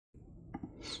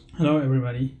Hello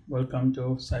everybody, welcome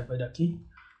to CyberDucky.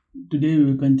 Today we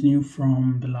will continue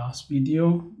from the last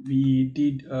video. We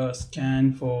did a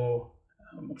scan for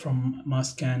from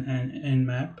MassScan and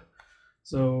Nmap.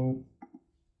 So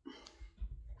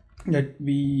that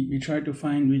we try to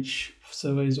find which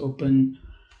server is open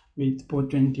with port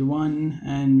 21,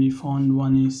 and we found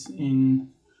one is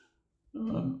in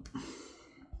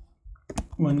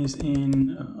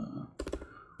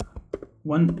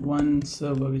one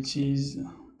server which is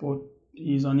port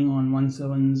is running on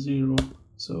 170.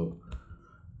 So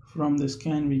from the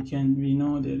scan we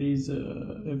know there is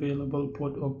a available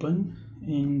port open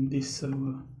in this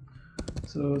server.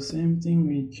 So same thing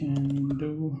we can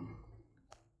do,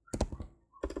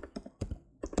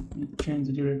 we change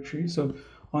the directory. So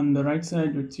on the right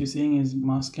side what you're seeing is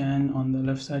MassScan, on the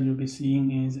left side you'll be seeing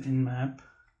is Nmap.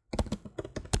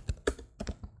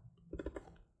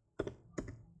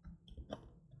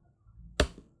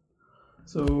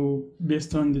 So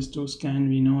based on these two scan,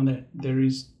 we know that there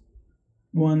is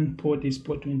one port is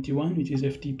port 21, which is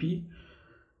FTP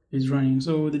is running.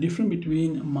 So the difference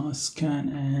between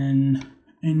MassScan and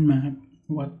Nmap,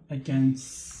 what I can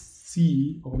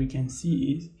see or we can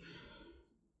see is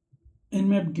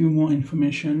Nmap give more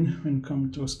information when it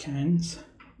comes to scans,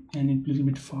 and it's a little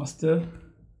bit faster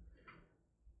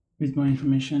with more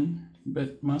information.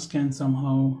 But MassScan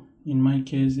somehow, in my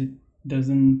case, it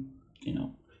doesn't,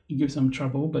 it gives some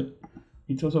trouble, but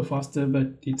it's also faster,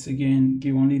 but it's again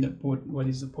give only the port, what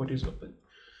is the port is open.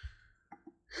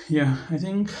 Yeah, I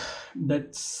think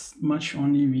that's much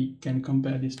only we can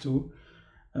compare these two.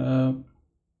 For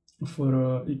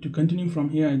to continue from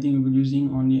here, I think we're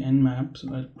using only Nmap.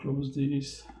 So I'll close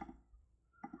this,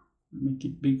 make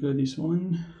it bigger, this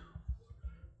one.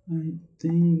 I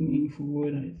think moving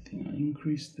forward, I think I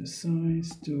increase the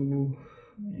size to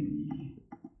maybe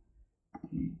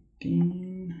 18.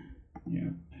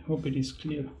 Yeah, I hope it is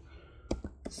clear.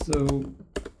 So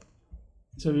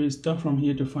we'll start from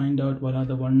here to find out what are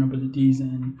the vulnerabilities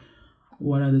and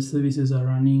what are the services are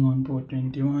running on port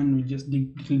 21. We just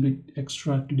dig a little bit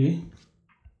extra today.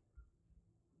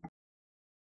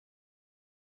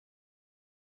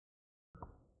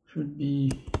 Should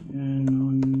be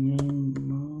anonymous.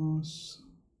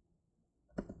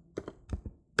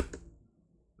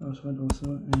 Password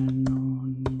also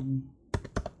anonymous.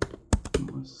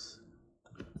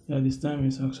 Yeah, this time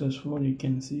is successful. You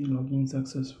can see login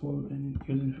successful and it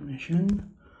gives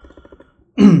information.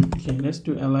 Okay, let's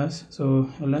do ls. So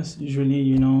ls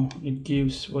usually, it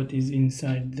gives what is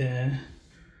inside there.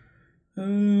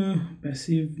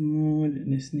 Passive mode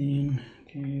listening.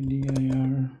 Okay,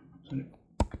 dir, sorry,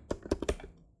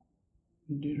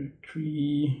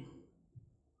 directory.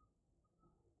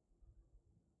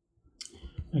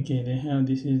 Okay, they have,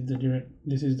 this is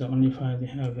the only file they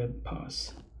have, web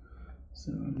pass.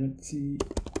 So let's see,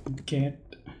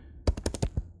 get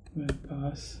web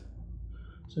pass.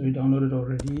 So we downloaded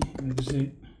already.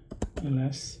 Exit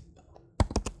ls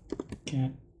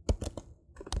cat.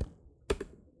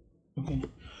 Okay,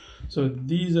 so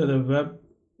these are the web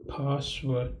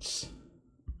passwords.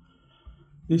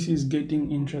 This is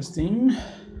getting interesting.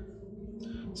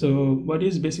 So what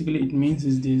is basically it means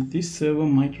is this server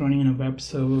might run in a web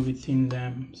server within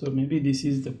them. So maybe this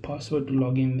is the password to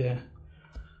log in there.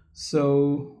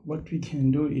 So what we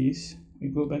can do is we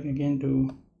go back again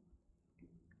to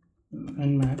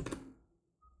Nmap.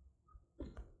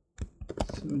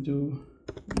 So do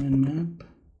Nmap.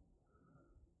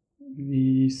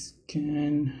 We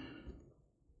scan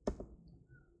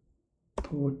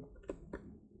port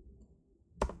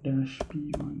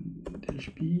 -p1 dash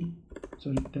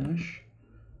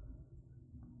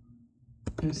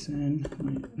sn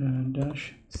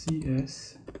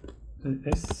 -cs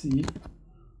sc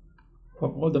for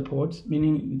all the ports,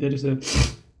 meaning there is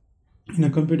in a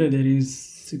computer there is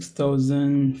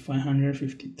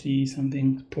 6,553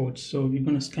 something ports. So we're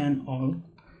going to scan all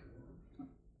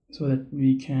so that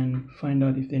we can find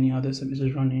out if any other service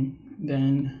is running.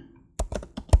 Then,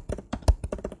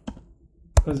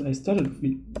 because I started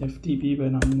with FTP,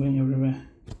 but I'm going everywhere.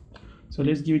 So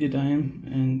let's give it a time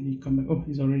and we come back. Oh,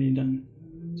 it's already done.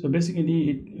 So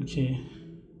basically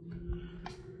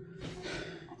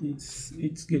it's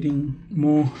getting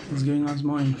more, it's giving us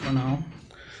more info now.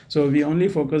 So we only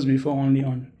focused before only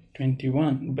on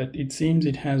 21, but it seems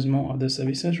it has more other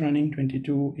services running.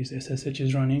 22 is SSH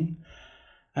is running,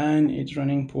 and it's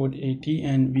running port 80,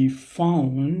 and we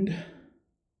found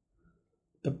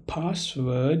the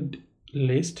password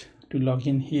list to log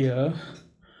in here,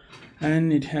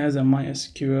 and it has a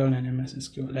MySQL and MS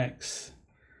SQLX.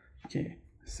 Okay,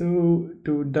 so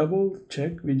to double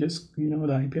check, we just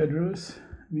the IP address,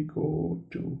 we go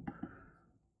to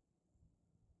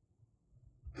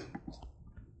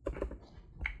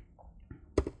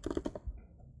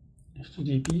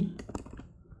http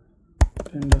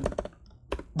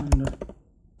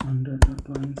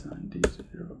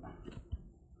 10.1.1.170.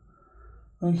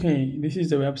 Okay, this is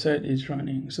the website is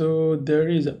running. So there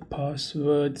is a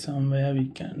password somewhere we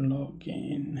can log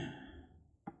in.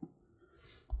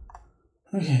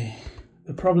 Okay,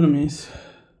 the problem is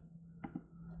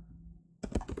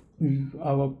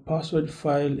our password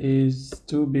file is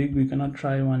too big. We cannot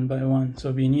try one by one,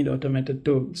 so we need automated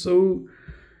tool. So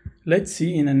let's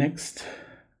see in the next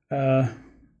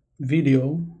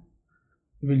video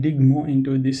we'll dig more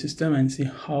into this system and see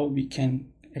how we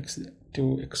can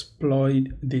exploit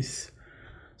this.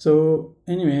 So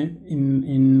anyway,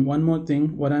 in one more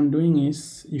thing, what I'm doing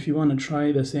is, if you want to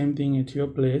try the same thing at your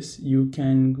place, you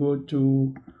can go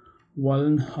to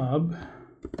Vulnhub,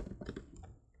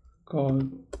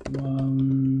 called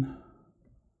Vulnhub.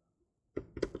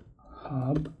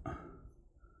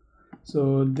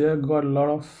 So they got a lot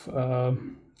of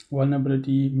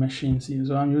vulnerability machines here.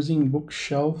 So I'm using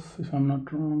Bookshelf, if I'm not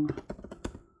wrong.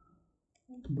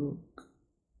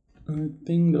 I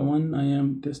think the one I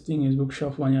am testing is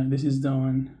Bookshelf one. Yeah, this is the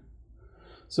one.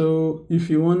 So if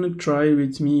you want to try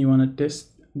with me, you want to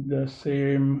test the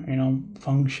same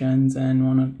functions and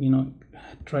want to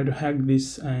try to hack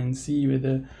this and see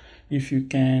whether if you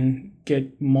can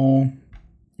get more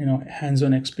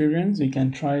hands-on experience, you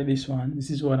can try this one. This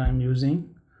is what I'm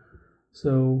using.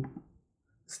 So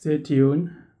stay tuned.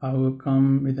 I will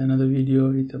come with another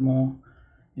video with a more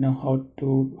how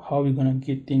we're gonna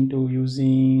get into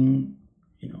using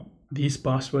these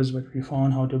passwords what we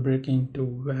found, how to break into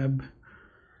web,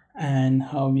 and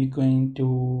how we're going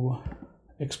to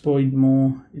exploit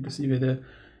more to see whether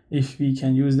if we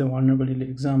can use the vulnerability.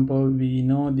 Example, we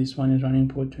know this one is running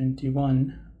port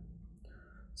 21,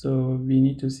 so we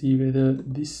need to see whether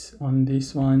this one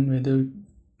whether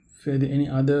any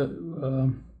other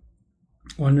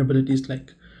vulnerabilities,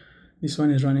 like this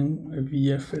one is running a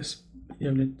VFS.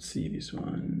 Yeah, let's see this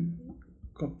one.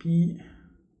 Copy,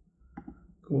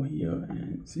 go here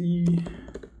and see.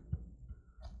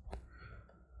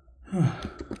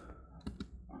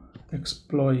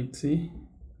 Exploit. See,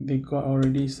 they got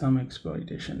already some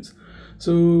exploitations.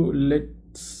 So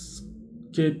let's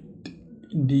get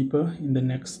deeper in the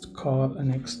next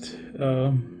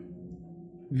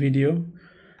video.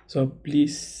 So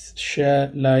please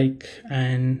share, like,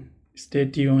 and stay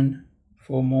tuned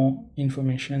for more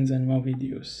informations and more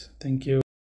videos. Thank you.